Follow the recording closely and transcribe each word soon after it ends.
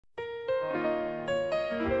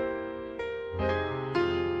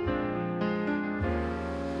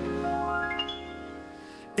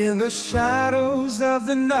In the shadows of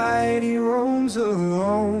the night he roams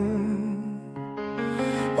alone,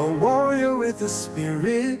 a warrior with a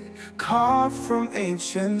spirit carved from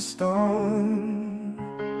ancient stone,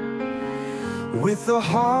 with the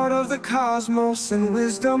heart of the cosmos and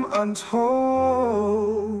wisdom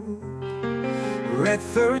untold. Red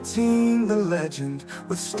XIII, the legend,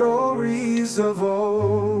 with stories of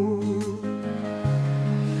old.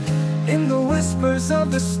 In the whispers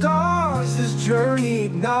of the stars his journey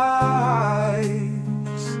ignites,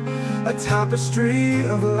 a tapestry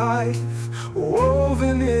of life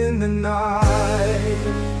woven in the night.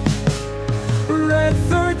 Red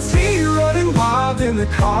XIII, running wild in the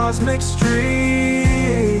cosmic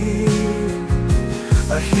stream,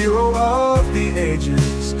 a hero of the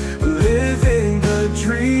ages, living the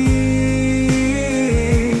dream.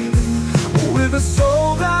 With a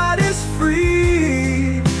soul that is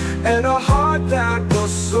free and a heart that will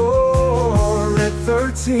soar, Red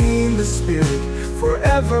XIII, the spirit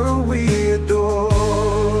forever we adore.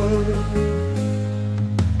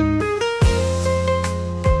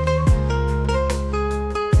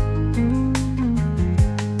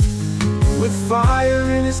 With fire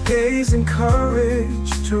in his gaze and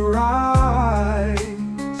courage to rise,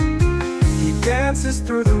 he dances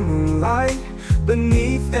through the moonlight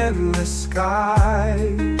beneath endless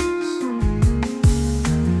skies,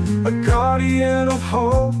 a guardian of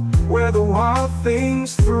hope where the wild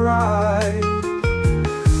things thrive.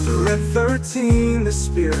 The Red XIII, the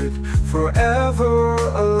spirit forever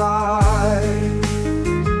alive.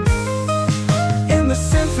 In the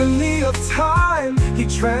symphony of time he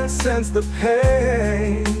transcends the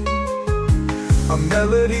pain, a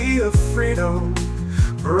melody of freedom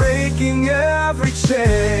breaking every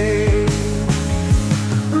chain.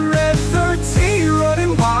 Red XIII,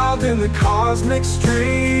 running wild in the cosmic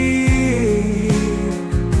stream,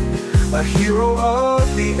 a hero of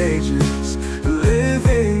the ages,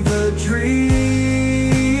 living the dream.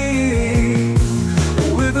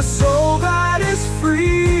 With a soul that is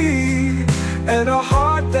free and a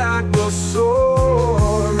heart that will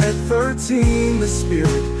soar, Red XIII, the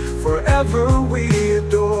spirit forever we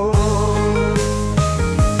adore.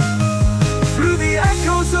 Through the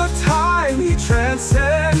echoes of time he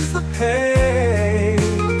transcends the pain,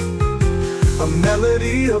 a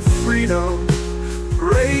melody of freedom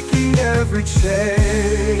breaking every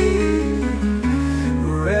chain.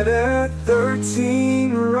 Red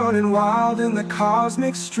XIII, running wild in the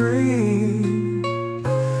cosmic stream,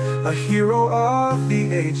 a hero of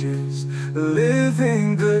the ages,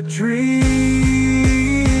 living the dream.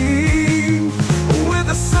 With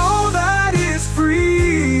a soul that is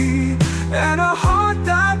free and a heart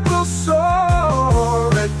that will soar,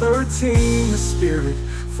 Red XIII, the spirit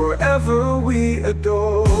forever we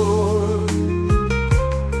adore.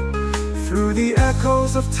 Through the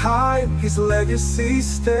echoes of time his legacy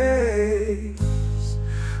stays,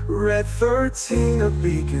 Red XIII, a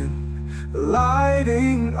beacon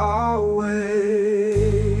lighting our way.